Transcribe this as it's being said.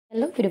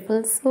Hello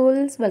beautiful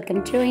souls,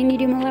 welcome to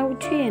our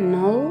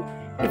channel.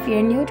 If you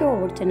are new to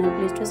our channel,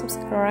 please do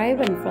subscribe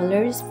and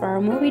follow us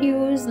for more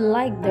videos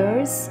like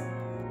this.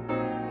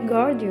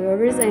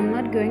 Gorgeous, I'm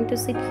not going to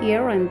sit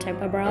here and talk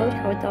about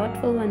how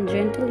thoughtful and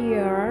gentle you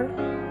are.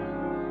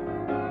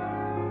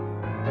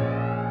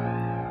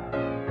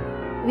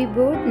 We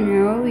both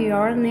know you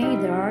are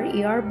neither.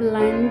 You are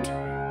blunt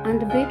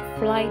and a bit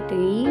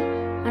flighty,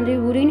 and I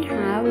wouldn't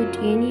have it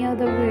any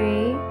other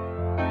way.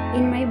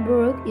 In my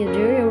book, you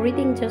do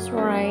everything just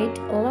right.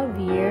 Love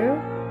you.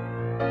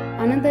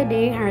 Another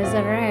day has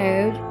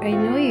arrived. I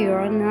know you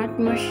are not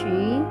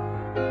mushy,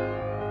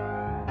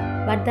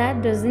 but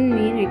that doesn't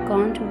mean I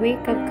can't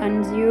wake up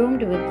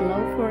consumed with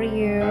love for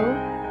you.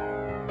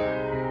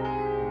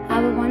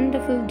 Have a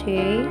wonderful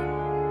day.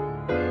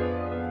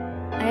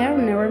 I have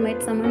never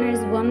met someone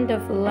as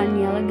wonderful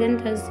and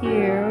elegant as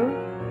you.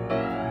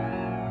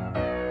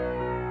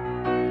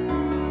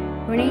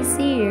 When I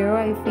see you,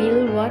 I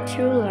feel what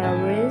true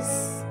love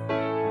is.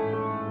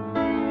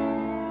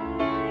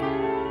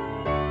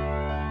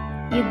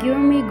 You give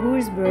me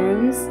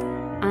goosebumps,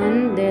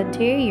 and the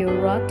day you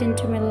walked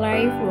into my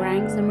life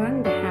ranks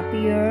among the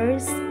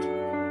happiest.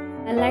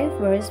 My life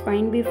was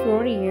fine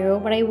before you,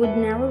 but I would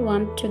never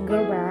want to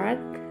go back,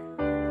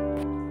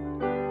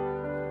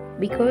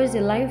 because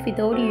a life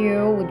without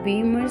you would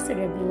be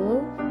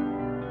miserable.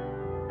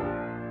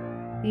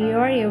 You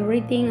are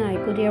everything I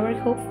could ever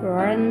hope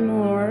for and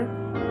more.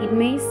 It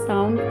may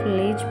sound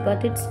cliche,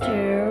 but it's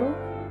true.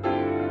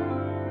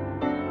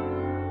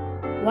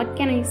 What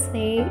can I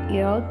say?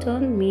 You have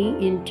turned me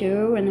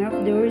into one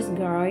of those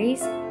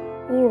guys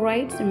who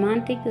writes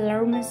romantic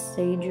love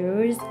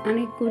messages, and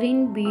I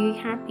couldn't be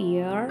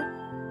happier.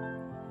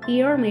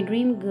 You're my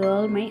dream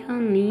girl, my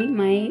honey,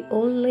 my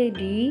old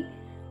lady.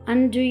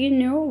 And do you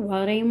know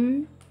what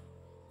I'm?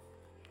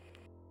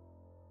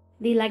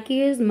 The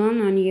luckiest man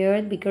on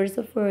earth because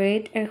of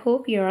it. I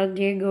hope your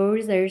day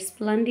goes as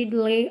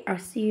splendidly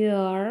as you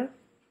are.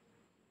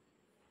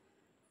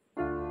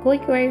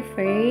 Quick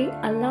Wi-Fi,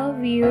 I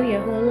love you a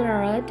whole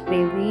lot,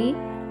 baby.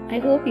 I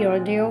hope your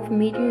day of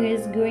meeting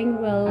is going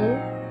well.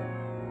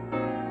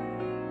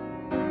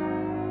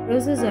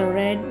 Roses are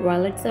red,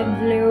 violets are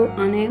blue,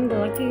 and I am the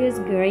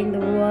luckiest girl in the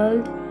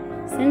world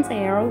since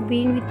I have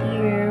been with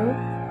you.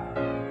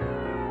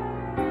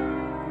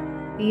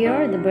 We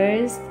are the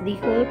best, the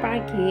whole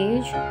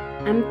package.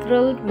 I'm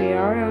thrilled we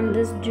are on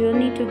this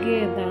journey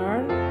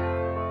together.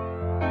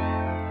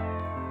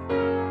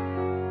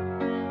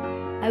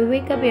 I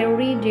wake up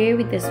every day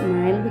with a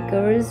smile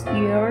because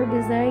you are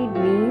beside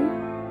me.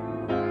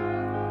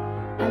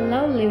 I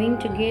love living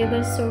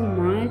together so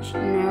much.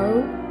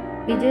 Now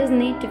we just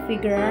need to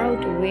figure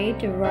out a way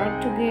to work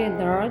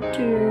together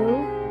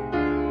too.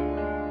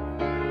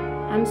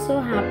 I'm so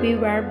happy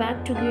we're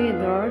back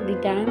together. The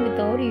time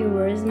without you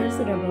was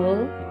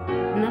miserable.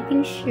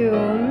 Nothing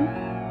shone,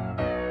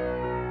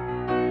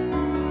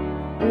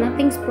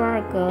 nothing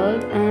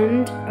sparkled,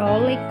 and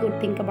all I could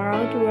think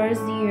about was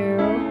you.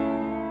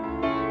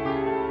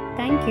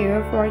 Thank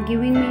you for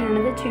giving me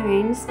another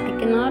chance. I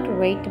cannot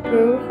wait to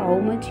prove how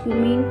much you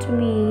mean to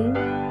me.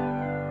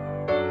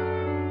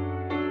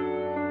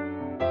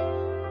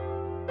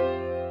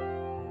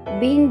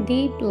 Being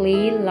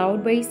deeply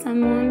loved by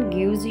someone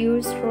gives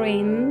you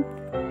strength.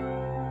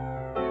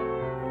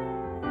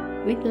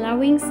 With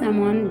loving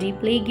someone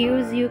deeply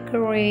gives you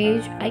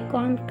courage. I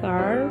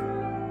conquer.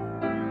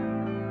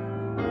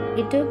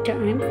 It took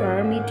time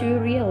for me to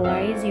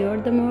realize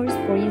you're the most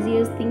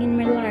precious thing in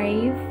my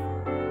life.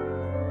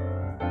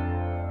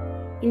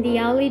 In the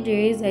early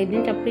days, I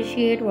didn't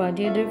appreciate what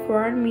you did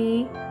for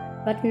me,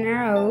 but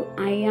now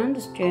I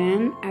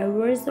understand I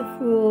was a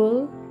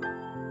fool.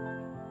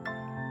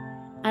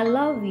 I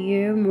love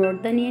you more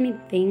than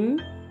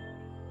anything.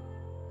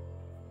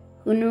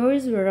 Who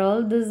knows where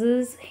all this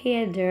is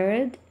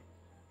headed?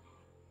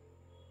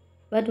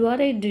 But what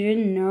I do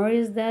know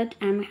is that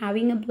I'm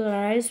having a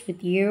blast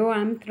with you.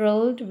 I'm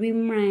thrilled we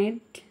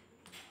met.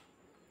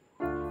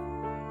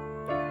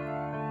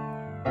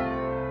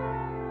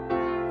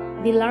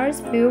 The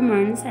last few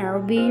months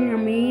have been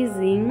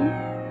amazing.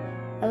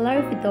 A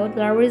life without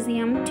love is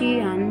empty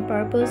and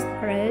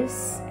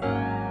purposeless.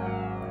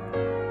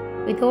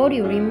 Without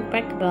your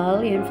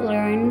impeccable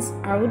influence,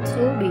 I would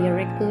still be a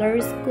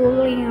regular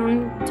school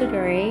young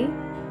today.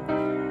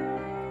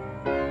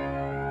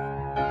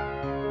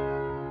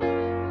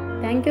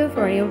 Thank you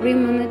for every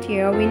minute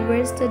you have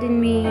invested in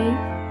me.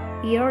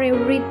 You're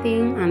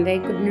everything, and I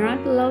could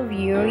not love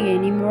you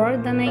any more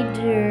than I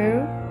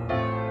do.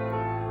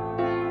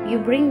 You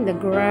bring the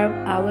grab,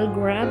 I will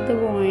grab the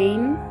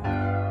wine.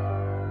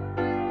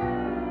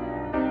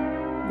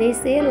 They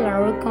say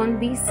love can't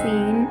be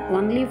seen,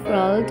 only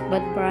felt,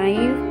 but by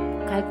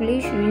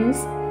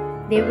calculations,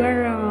 they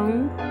were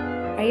wrong.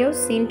 I have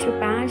seen true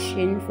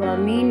passion for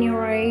me in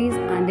your eyes,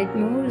 and it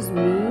moves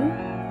me.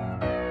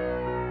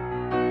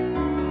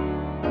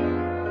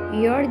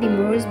 You're the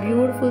most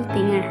beautiful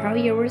thing I have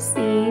ever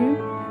seen,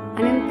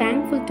 and I'm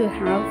thankful to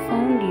have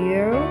found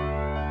you.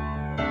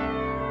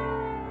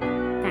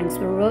 Thanks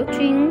for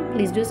watching.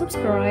 Please do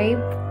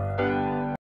subscribe.